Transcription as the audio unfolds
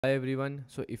Hi everyone.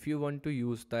 So if you want to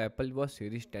use the Apple Watch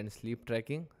Series 10 sleep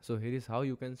tracking, so here is how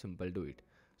you can simple do it.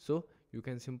 So you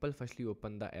can simple firstly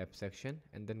open the app section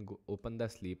and then go open the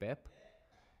sleep app,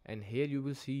 and here you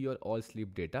will see your all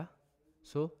sleep data.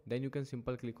 So then you can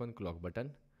simple click on clock button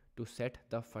to set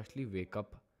the firstly wake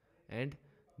up and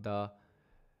the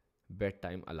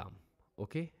bedtime alarm.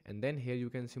 Okay, and then here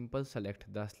you can simple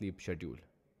select the sleep schedule.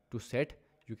 To set,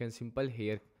 you can simple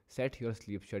here set your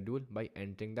sleep schedule by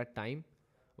entering the time,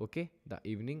 okay, the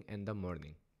evening and the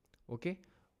morning. Okay,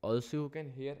 also you can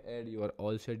here add your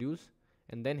all schedules,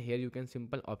 and then here you can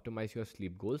simple optimize your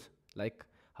sleep goals, like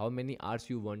how many hours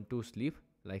you want to sleep,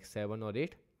 like 7 or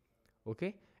 8.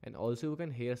 Okay, and also you can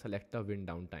here select the wind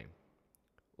down time.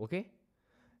 Okay,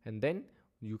 and then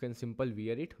you can simple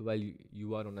wear it while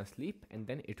you are on a sleep, and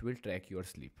then it will track your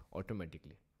sleep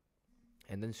automatically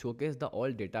and then showcase the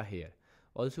all data here.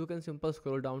 Also you can simple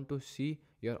scroll down to see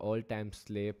your all time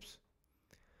sleeps,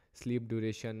 sleep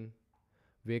duration,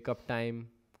 wake up time.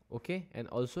 Okay, and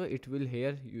also it will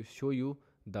here you show you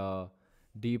the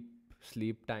deep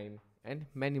sleep time and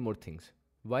many more things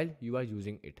while you are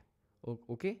using it.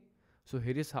 Okay, so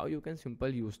here is how you can simple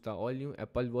use the all new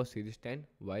Apple Watch Series 10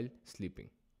 while sleeping.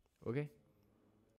 Okay.